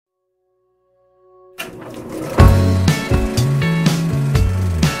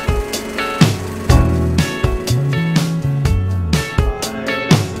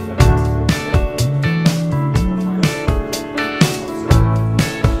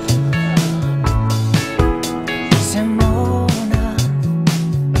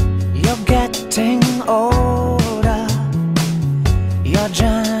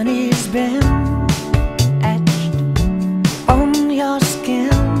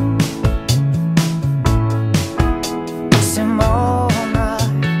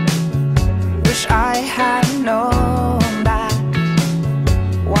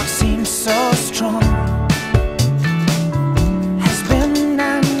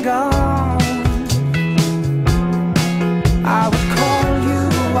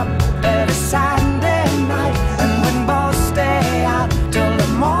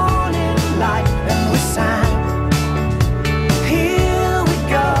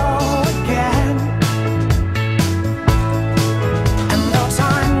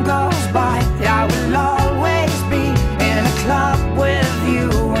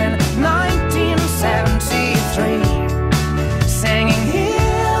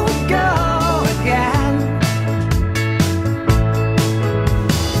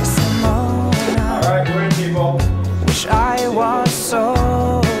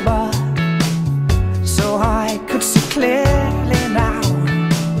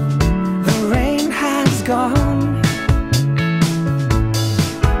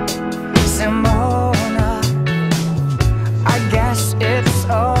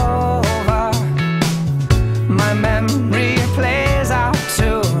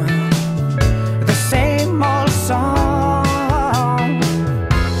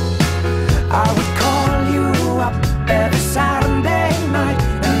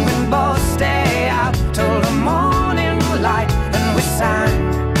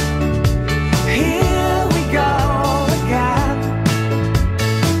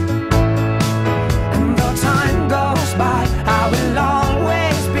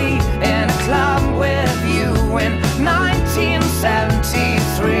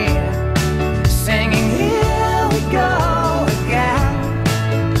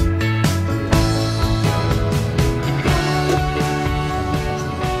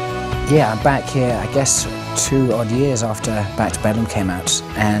Yeah, I'm back here, I guess, 2 odd years after Back to Bedlam came out,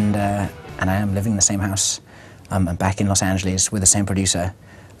 and I am living in the same house. I'm back in Los Angeles with the same producer,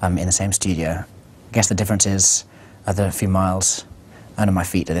 in the same studio. I guess the difference is they're a few miles under my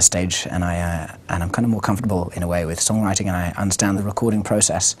feet at this stage, and I'm kind of more comfortable in a way with songwriting, and I understand the recording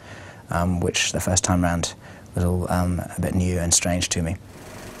process, which the first time round was all a bit new and strange to me.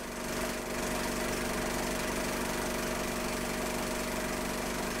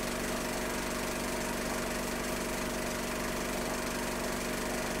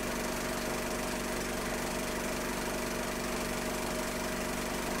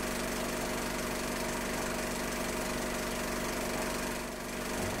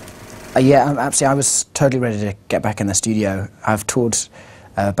 Yeah, absolutely. I was totally ready to get back in the studio. I've toured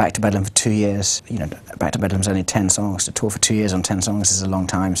Back to Bedlam for 2 years. You know, Back to Bedlam's only 10 songs. To tour for 2 years on 10 songs is a long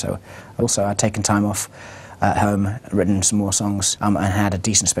time. So, also I'd taken time off at home, written some more songs, and had a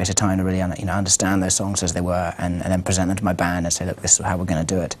decent space of time to really, understand those songs as they were, and then present them to my band and say, look, this is how we're going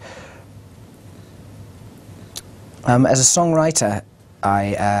to do it. As a songwriter,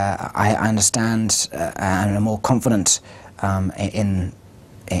 I understand and am more confident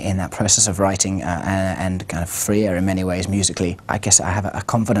in that process of writing and kind of freer in many ways musically. I guess I have a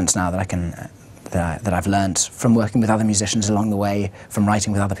confidence now that I can that I've learned from working with other musicians along the way, from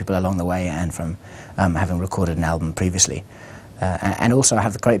writing with other people along the way, and from having recorded an album previously. And also I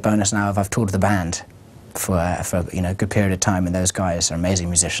have the great bonus now of I've toured the band for a good period of time, and those guys are amazing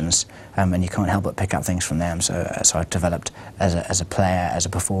musicians, and you can't help but pick up things from them. So I've developed as a player, as a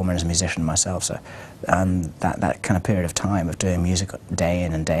performer, as a musician myself. So that kind of period of time of doing music day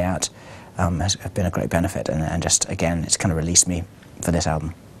in and day out has been a great benefit, and just again it's kind of released me for this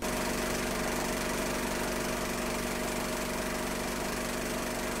album.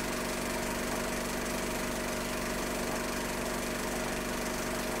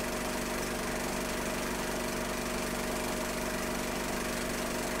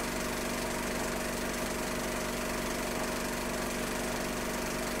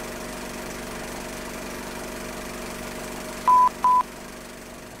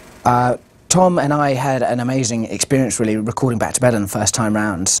 Tom and I had an amazing experience really recording Back to Bedlam the first time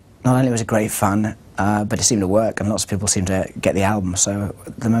round. Not only was it great fun, but it seemed to work, and lots of people seemed to get the album. So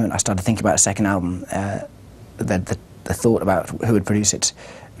the moment I started thinking about a second album, the thought about who would produce it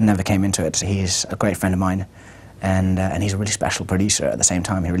never came into it. He's a great friend of mine, and he's a really special producer at the same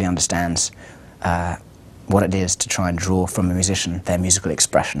time. He really understands what it is to try and draw from a musician their musical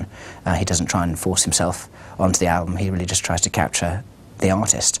expression. He doesn't try and force himself onto the album. He really just tries to capture the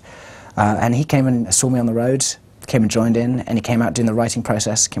artist. And he came and saw me on the road, came and joined in, and he came out doing the writing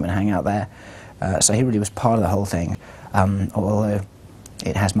process, came and hang out there. So he really was part of the whole thing. Although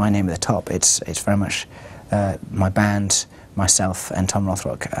it has my name at the top, it's very much my band, myself, and Tom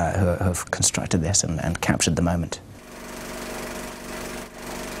Rothrock who have constructed this and captured the moment.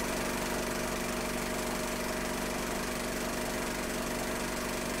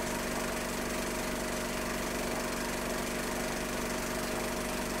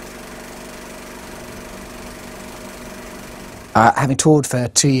 Having toured for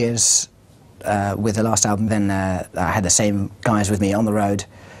 2 years with the last album, then I had the same guys with me on the road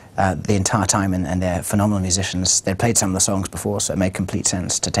the entire time, and they're phenomenal musicians. They'd played some of the songs before, so it made complete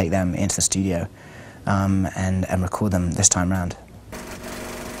sense to take them into the studio and record them this time round.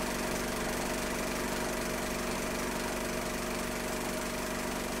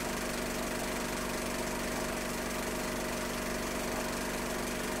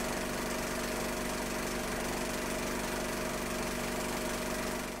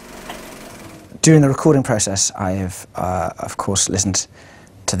 During the recording process, I have, of course, listened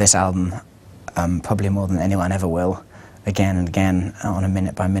to this album probably more than anyone ever will, again and again, on a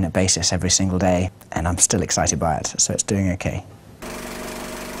minute-by-minute basis every single day, and I'm still excited by it, so it's doing okay.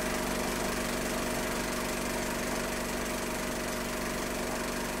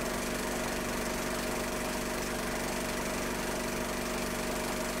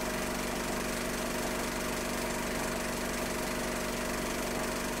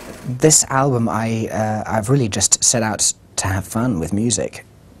 This album, I've really just set out to have fun with music,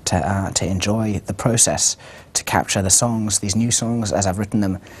 to enjoy the process, to capture the songs, these new songs as I've written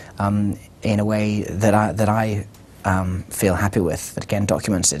them, in a way that I feel happy with, that again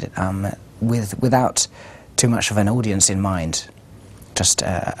documents it, without too much of an audience in mind, just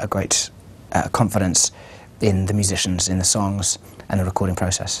a great confidence in the musicians, in the songs, and the recording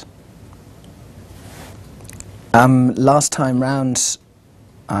process. Last time round,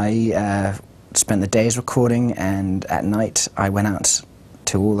 I spent the days recording, and at night I went out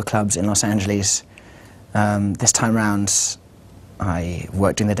to all the clubs in Los Angeles. This time round I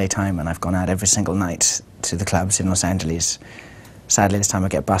worked in the daytime and I've gone out every single night to the clubs in Los Angeles. Sadly, this time I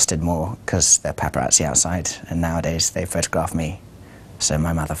get busted more because there are paparazzi outside, and nowadays they photograph me, so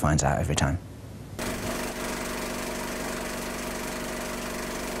my mother finds out every time.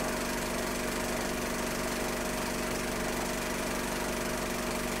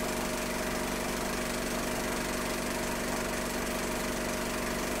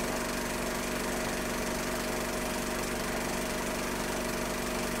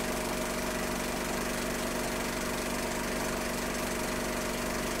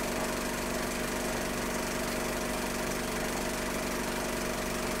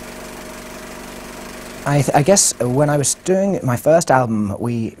 I guess when I was doing my first album,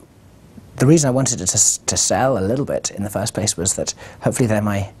 the reason I wanted it to sell a little bit in the first place was that hopefully then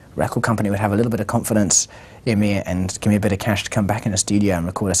my record company would have a little bit of confidence in me and give me a bit of cash to come back in the studio and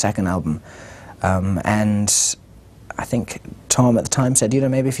record a second album. And I think Tom at the time said, you know,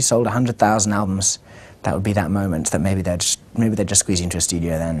 maybe if you sold 100,000 albums, that would be that moment that maybe they'd just squeeze you into a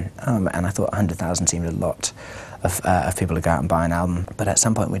studio then. And I thought 100,000 seemed a lot of people to go out and buy an album. But at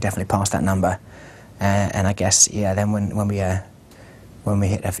some point we definitely passed that number. And I guess, yeah, then when we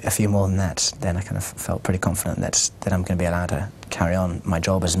hit a few more than that, then I kind of felt pretty confident that I'm going to be allowed to carry on my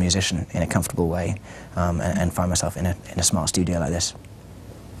job as a musician in a comfortable way, and find myself in a smart studio like this.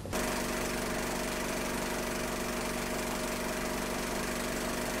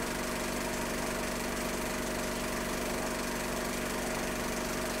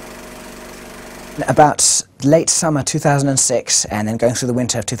 About late summer 2006 and then going through the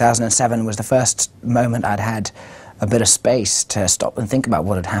winter of 2007 was the first moment I'd had a bit of space to stop and think about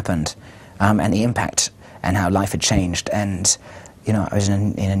what had happened, and the impact and how life had changed. And you know, I was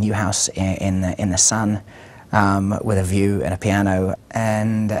in a new house in the sun, with a view and a piano,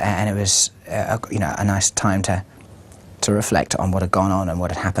 and it was you know, a nice time to reflect on what had gone on and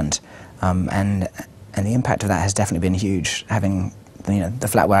what had happened, and the impact of that has definitely been huge. Having, you know, the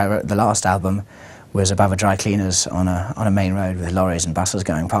flat where I wrote the last album was above a dry cleaners on a main road with lorries and buses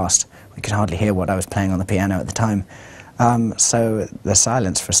going past. We could hardly hear what I was playing on the piano at the time. So the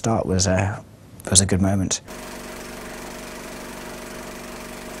silence for a start was a good moment.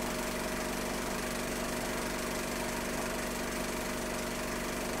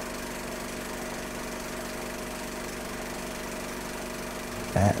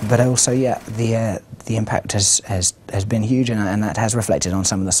 But also, yeah, the impact has been huge, and that has reflected on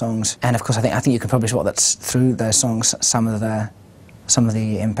some of the songs. And of course, I think you can probably spot that through those songs. Some of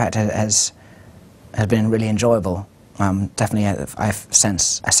the impact has been really enjoyable. Definitely, I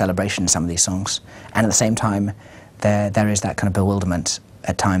sense a celebration in some of these songs, and at the same time, there is that kind of bewilderment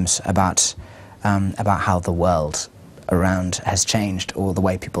at times about how the world around has changed, or the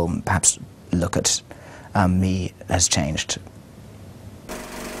way people perhaps look at me has changed.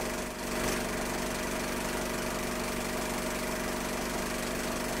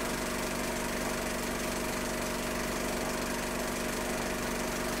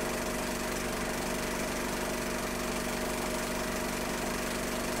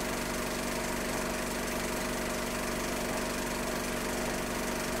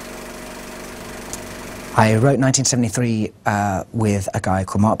 I wrote 1973 with a guy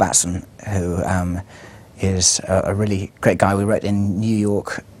called Mark Batson, who is a really great guy. We wrote in New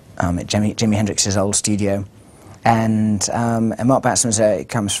York at Jimi Hendrix's old studio, and Mark Batson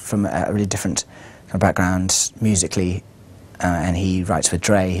comes from a really different kind of background musically, and he writes with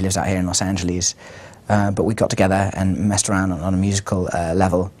Dre. He lives out here in Los Angeles, but we got together and messed around on a musical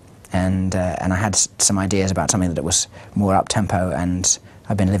level, and I had some ideas about something that was more up-tempo, and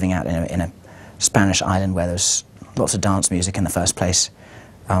I've been living out in a Spanish island where there's lots of dance music in the first place,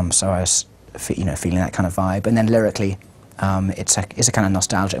 so I was, you know, feeling that kind of vibe. And then lyrically, it's a kind of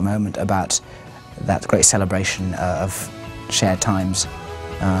nostalgic moment about that great celebration of shared times,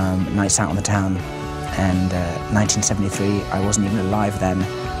 nights out on the town. And 1973, I wasn't even alive then.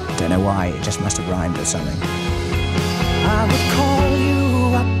 Don't know why. It just must have rhymed or something. I would call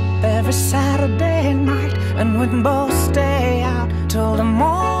you up every Saturday night, and we'd both stay out till the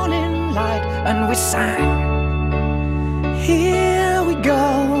morning light, and we sang, "Here we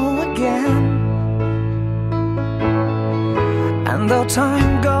go again." And though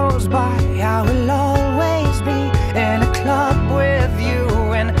time goes by, I will always be in a club with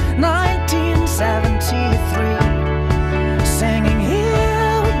you in 1973, singing,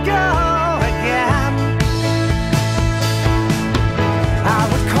 "Here we go again." I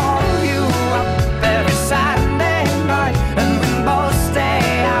would call you up every Saturday night, and we'd both stay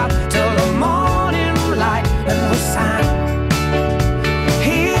out till the morning light, and we sang,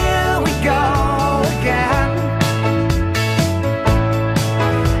 "Here we go again."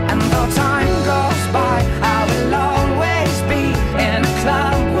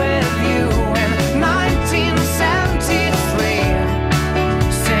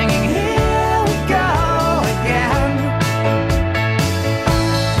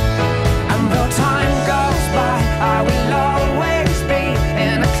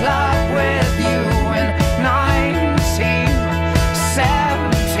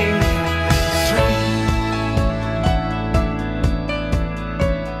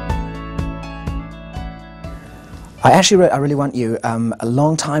 actually wrote I Really Want You a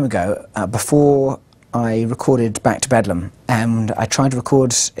long time ago, before I recorded Back to Bedlam, and I tried to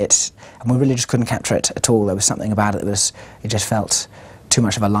record it, and we really just couldn't capture it at all. There was something about it that it just felt too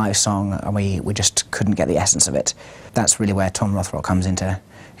much of a live song, and we just couldn't get the essence of it. That's really where Tom Rothrock comes into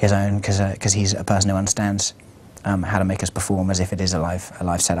his own, because he's a person who understands how to make us perform as if it is a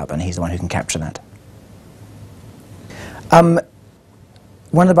live setup, and he's the one who can capture that.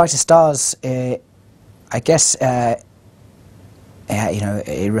 One of the Brightest Stars, I guess, you know,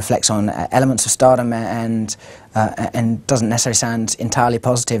 it reflects on elements of stardom and doesn't necessarily sound entirely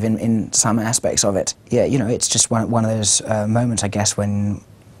positive in some aspects of it. Yeah, you know, it's just one of those moments, I guess, when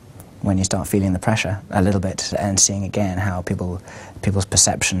you start feeling the pressure a little bit and seeing again how people's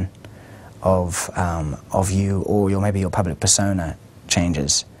perception of you or maybe your public persona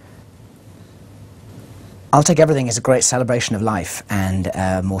changes. I'll Take Everything is a great celebration of life and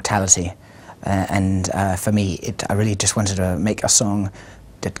mortality. For me, I really just wanted to make a song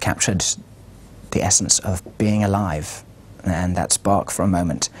that captured the essence of being alive and that spark for a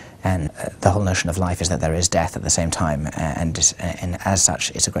moment. And the whole notion of life is that there is death at the same time, and as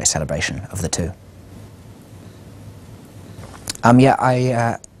such, it's a great celebration of the two. Yeah,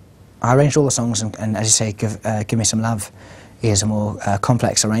 I arranged all the songs, and as you say, Give Me Some Love is a more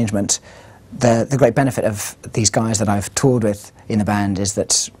complex arrangement. The great benefit of these guys that I've toured with in the band is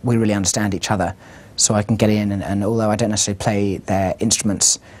that we really understand each other, so I can get in and although I don't necessarily play their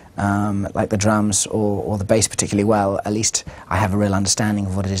instruments like the drums or the bass particularly well, at least I have a real understanding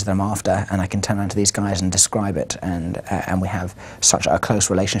of what it is that I'm after, and I can turn around to these guys and describe it, and we have such a close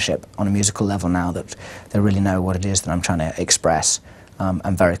relationship on a musical level now that they really know what it is that I'm trying to express,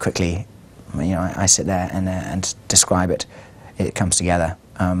 and very quickly, you know, I sit there and describe it. It comes together.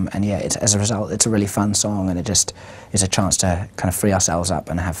 And yeah, as a result, it's a really fun song, and it just is a chance to kind of free ourselves up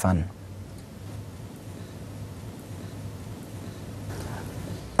and have fun.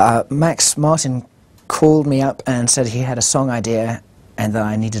 Max Martin called me up and said he had a song idea and that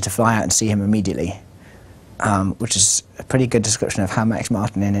I needed to fly out and see him immediately, which is a pretty good description of how Max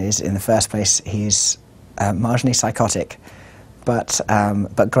Martin is in the first place. He's marginally psychotic, but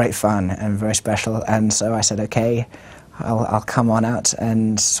great fun and very special, and so I said, okay, I'll come on out,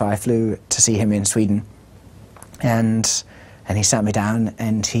 and so I flew to see him in Sweden, and he sat me down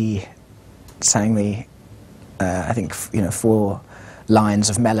and he sang me, I think, you know, 4 lines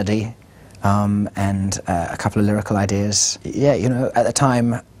of melody and a couple of lyrical ideas. Yeah, you know, at the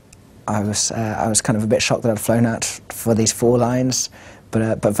time I was kind of a bit shocked that I'd flown out for these 4 lines.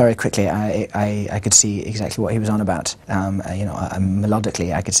 But very quickly, I could see exactly what he was on about. You know,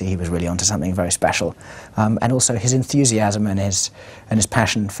 melodically, I could see he was really onto something very special, and also his enthusiasm and his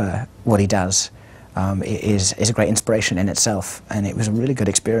passion for what he does is a great inspiration in itself. And it was a really good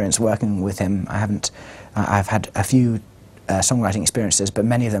experience working with him. I've had a few songwriting experiences, but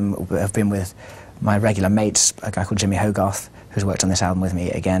many of them have been with my regular mates, a guy called Jimmy Hogarth, who's worked on this album with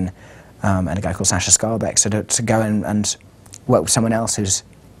me again, and a guy called Sasha Skarbeck. So to go and work with someone else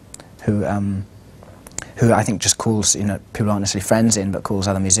who I think just calls, you know, people aren't necessarily friends in, but calls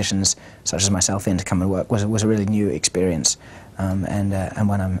other musicians such as myself in to come and work was a really new experience, and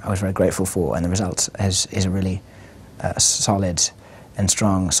one I was very grateful for. And the result is a really solid and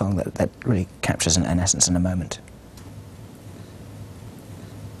strong song that really captures an essence in a moment.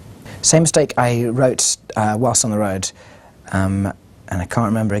 Same Mistake I wrote whilst on the road, and I can't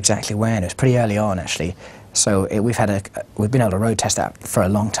remember exactly when. It was pretty early on, actually. So we've been able to road test that for a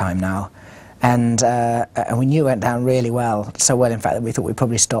long time now, and we knew it went down really well. So well, in fact, that we thought we'd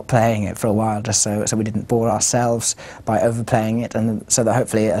probably stop playing it for a while, just so we didn't bore ourselves by overplaying it, and so that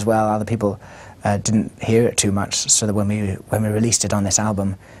hopefully as well other people didn't hear it too much. So that when we released it on this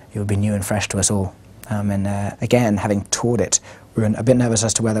album, it would be new and fresh to us all. And again, having toured it, we were a bit nervous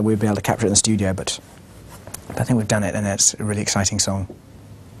as to whether we'd be able to capture it in the studio, but I think we've done it, and it's a really exciting song.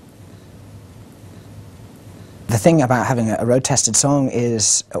 The thing about having a road-tested song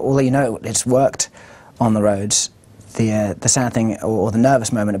is, although you know it's worked on the roads, the sad thing or the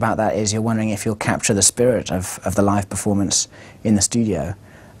nervous moment about that is you're wondering if you'll capture the spirit of the live performance in the studio,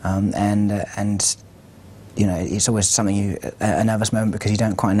 and you know, it's always something a nervous moment because you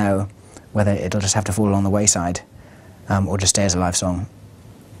don't quite know whether it'll just have to fall along the wayside or just stay as a live song.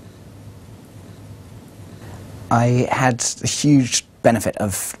 I had a huge benefit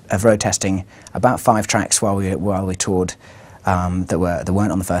of road testing about 5 tracks while we toured that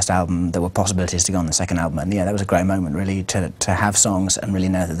weren't on the first album, that were possibilities to go on the second album, and yeah, that was a great moment really to have songs and really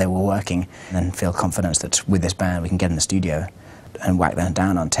know that they were working and feel confidence that with this band we can get in the studio and whack them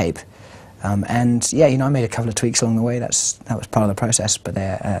down on tape. And yeah, you know, I made a couple of tweaks along the way. That was part of the process, but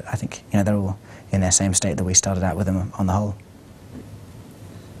I think, you know, they're all in their same state that we started out with them on the whole.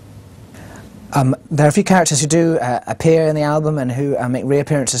 There are a few characters who do appear in the album and who make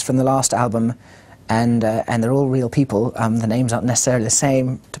reappearances from the last album, and they're all real people. The names aren't necessarily the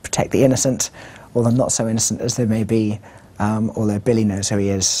same to protect the innocent, or the not so innocent as they may be. Although Billy knows who he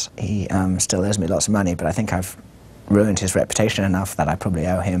is, he still owes me lots of money, but I think I've ruined his reputation enough that I probably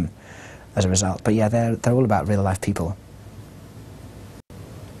owe him as a result. But yeah, they're all about real life people.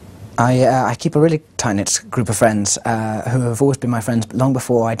 I keep a really tight-knit group of friends who have always been my friends long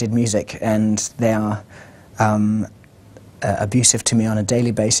before I did music, and they are abusive to me on a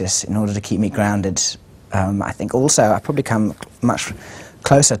daily basis in order to keep me grounded. I think also I've probably come much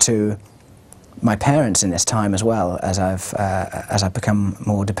closer to my parents in this time as well, as I've become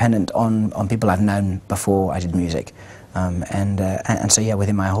more dependent on people I've known before I did music, and so yeah,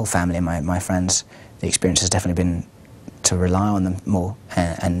 within my whole family and my friends, the experience has definitely been to rely on them more,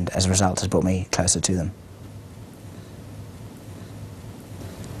 and as a result has brought me closer to them.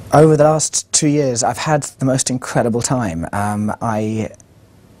 Over the last 2 years, I've had the most incredible time. I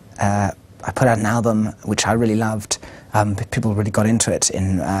put out an album which I really loved. People really got into it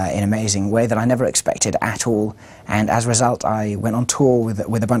in an amazing way that I never expected at all, and as a result I went on tour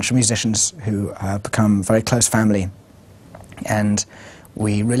with a bunch of musicians who have become very close family, and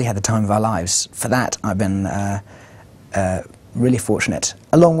we really had the time of our lives. For that I've been really fortunate.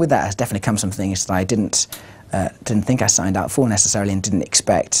 Along with that has definitely come some things that I didn't think I signed up for necessarily and didn't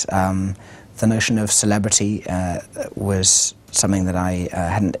expect. The notion of celebrity was something that I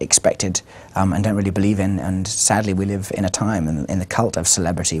hadn't expected and don't really believe in, and sadly we live in a time in the cult of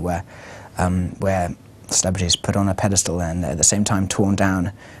celebrity where celebrity is put on a pedestal and at the same time torn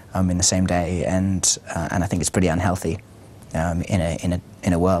down in the same day, and I think it's pretty unhealthy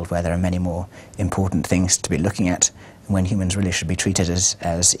in a world where there are many more important things to be looking at, when humans really should be treated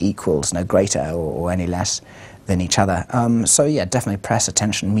as equals, no greater or any less than each other. So yeah, definitely press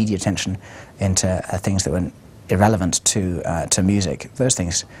attention, media attention into things that were irrelevant to music. Those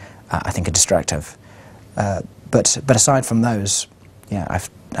things I think are destructive. But aside from those, yeah,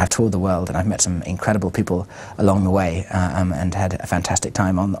 I've toured the world and I've met some incredible people along the way, and had a fantastic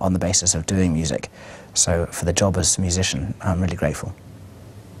time on the basis of doing music. So for the job as a musician, I'm really grateful.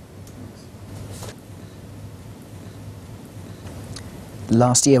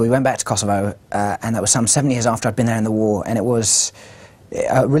 Last year we went back to Kosovo, and that was some 7 years after I'd been there in the war, and it was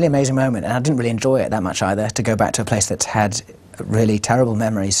a really amazing moment, and I didn't really enjoy it that much either, to go back to a place that's had really terrible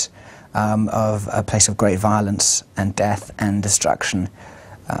memories of a place of great violence and death and destruction.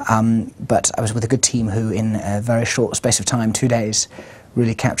 But I was with a good team who in a very short space of time, 2 days,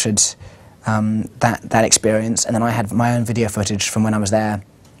 really captured that experience, and then I had my own video footage from when I was there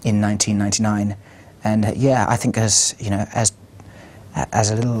in 1999, and yeah, I think as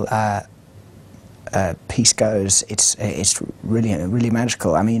a little piece goes, it's really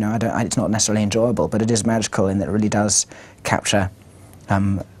magical. I mean, it's not necessarily enjoyable, but it is magical in that it really does capture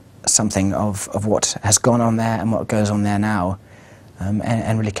something of what has gone on there and what goes on there now,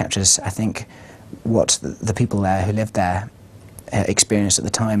 and really captures, I think, what the people there who lived there experienced at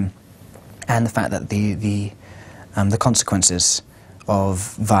the time, and the fact that the consequences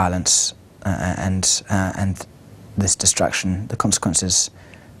of violence and this destruction, the consequences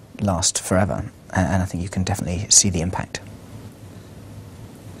last forever, and I think you can definitely see the impact.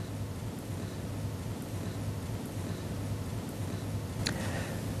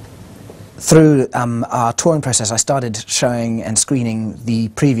 Through our touring process, I started showing and screening the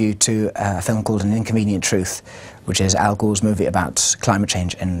preview to a film called An Inconvenient Truth, which is Al Gore's movie about climate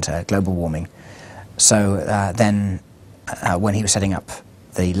change and global warming. So then, when he was setting up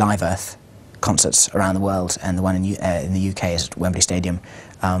the Live Earth concerts around the world, and the one in the UK is at Wembley Stadium,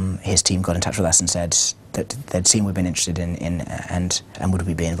 his team got in touch with us and said that they'd seen we'd been interested in and would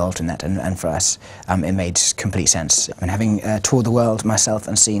we be involved in that, and for us it made complete sense. I mean, having toured the world myself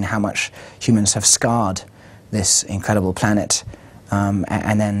and seen how much humans have scarred this incredible planet,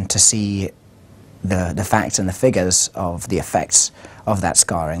 and then to see the facts and the figures of the effects of that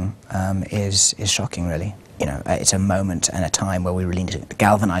scarring is shocking, really. You know, it's a moment and a time where we really need to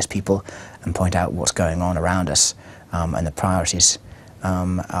galvanise people and point out what's going on around us, and the priorities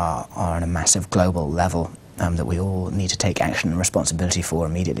are on a massive global level that we all need to take action and responsibility for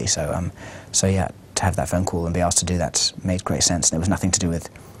immediately. So, so yeah, to have that phone call and be asked to do that made great sense, and it was nothing to do with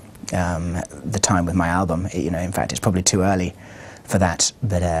the time with my album. In fact, it's probably too early for that,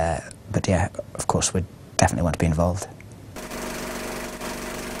 but yeah, of course, we definitely want to be involved.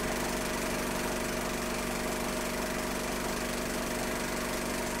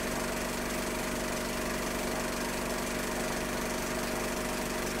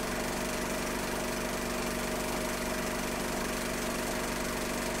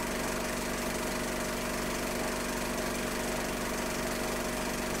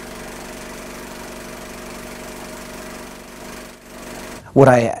 What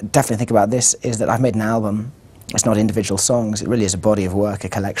I definitely think about this is that I've made an album. It's not individual songs, it really is a body of work, a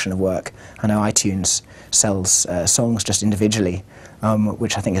collection of work. I know iTunes sells songs just individually,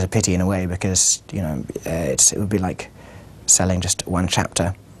 which I think is a pity in a way, because it would be like selling just one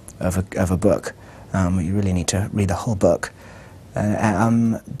chapter of a book. You really need to read the whole book.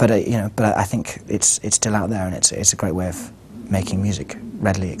 But I think it's still out there, and it's a great way of making music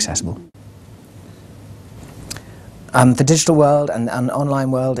readily accessible. The digital world and online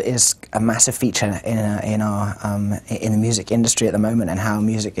world is a massive feature in the music industry at the moment, and how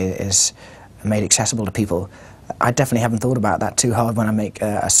music is made accessible to people. I definitely haven't thought about that too hard when I make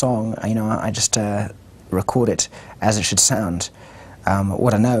a song. I just record it as it should sound.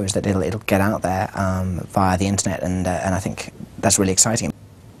 What I know is that it'll get out there via the internet, and I think that's really exciting.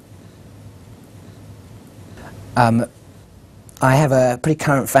 I have pretty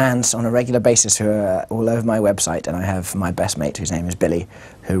current fans on a regular basis who are all over my website, and I have my best mate, whose name is Billy,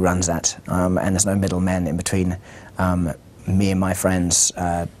 who runs that, and there's no middlemen in between me and my friends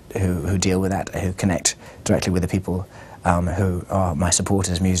who deal with that, who connect directly with the people who are my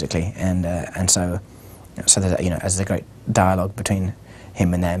supporters musically, and so there's a great dialogue between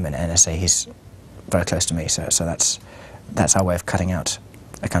him and them, and I say he's very close to me, so that's our way of cutting out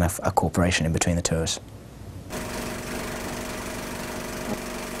a kind of a cooperation in between the two of us.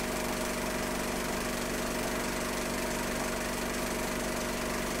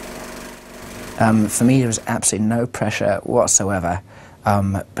 For me, there was absolutely no pressure whatsoever,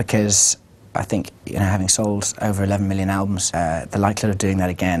 because I think, having sold over 11 million albums, the likelihood of doing that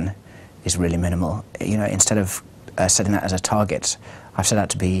again is really minimal. Instead of setting that as a target, I've set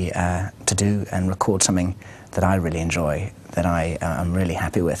out to do and record something that I really enjoy, that I am really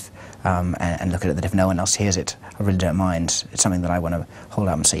happy with, and look at it that if no one else hears it, I really don't mind. It's something that I want to hold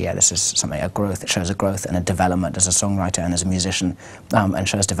up and say, yeah, this is something, a growth. It shows a growth and a development as a songwriter and as a musician, and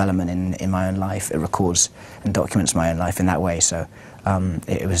shows development in my own life. It records and documents my own life in that way. So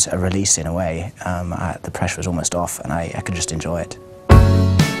it was a release in a way. The pressure was almost off, and I could just enjoy it.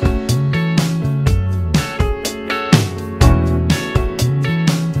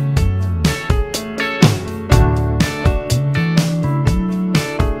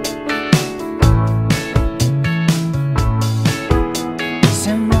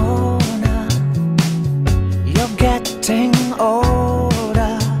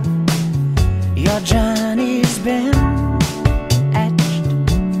 Older, your journey's been etched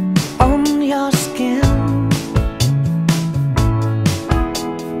on your skin.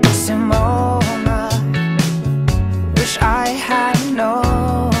 Simona, wish I had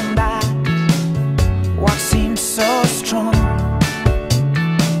known that what seemed so strong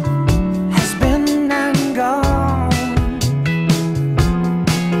has been and gone.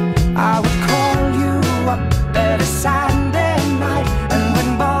 I would call you up every Saturday night, and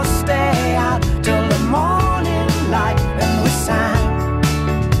we'd both stay out till the morning light, and we sang,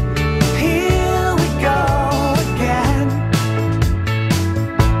 here we go again.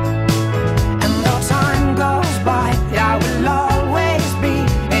 And though time goes by, I will always be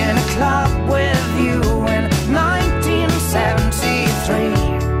in a club with you in 1973,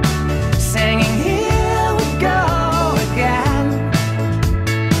 singing, here we go again.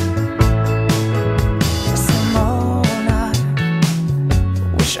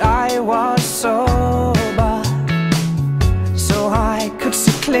 I was sober, so I could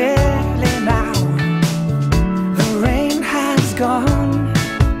see clearly now. The rain has gone.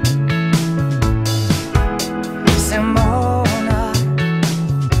 Simona,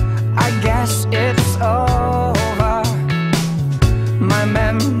 I guess it's over. My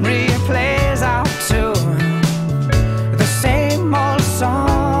memory plays out to the same old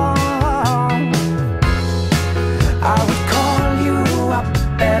song. I would call you up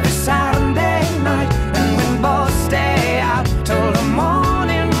every Saturday night, and we'd both stay out till the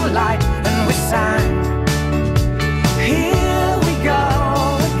morning light, and we sang, here we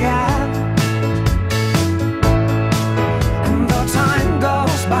go again. And though time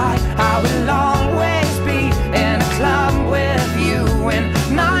goes by, I will always be in a club with you in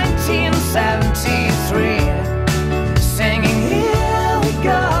 1973, singing, here we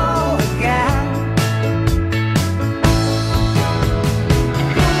go again.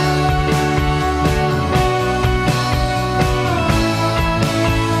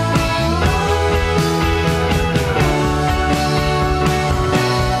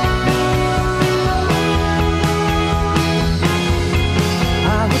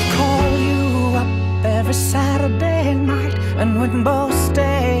 Every Saturday night, and we'd both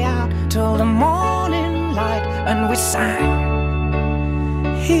stay out till the morning light, and we sang,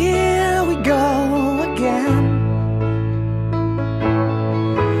 here we go again.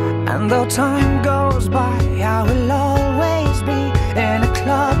 though time goes by, I will always be in a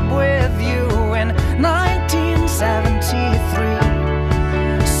club with you in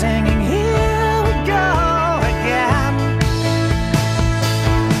 1973, singing here we go again.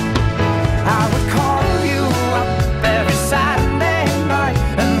 I would call you up every Saturday night,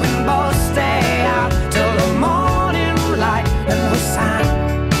 and we'd both stay out till the morning light, and we sang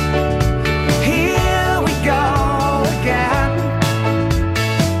here we go again.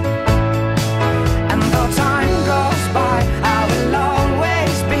 And though time goes by, I will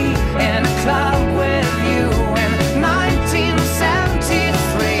always be in a club with you in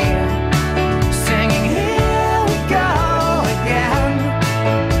 1973, singing here we go again.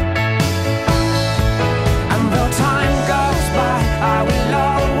 And though time goes by, I will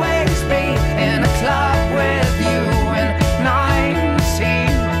always be in a club with you in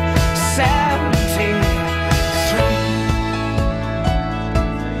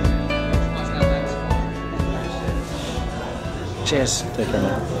Cheers. Take care,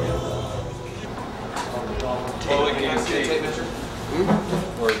 man. Oh, we can see a tape measure?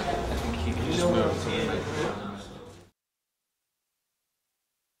 Or I think he can just move.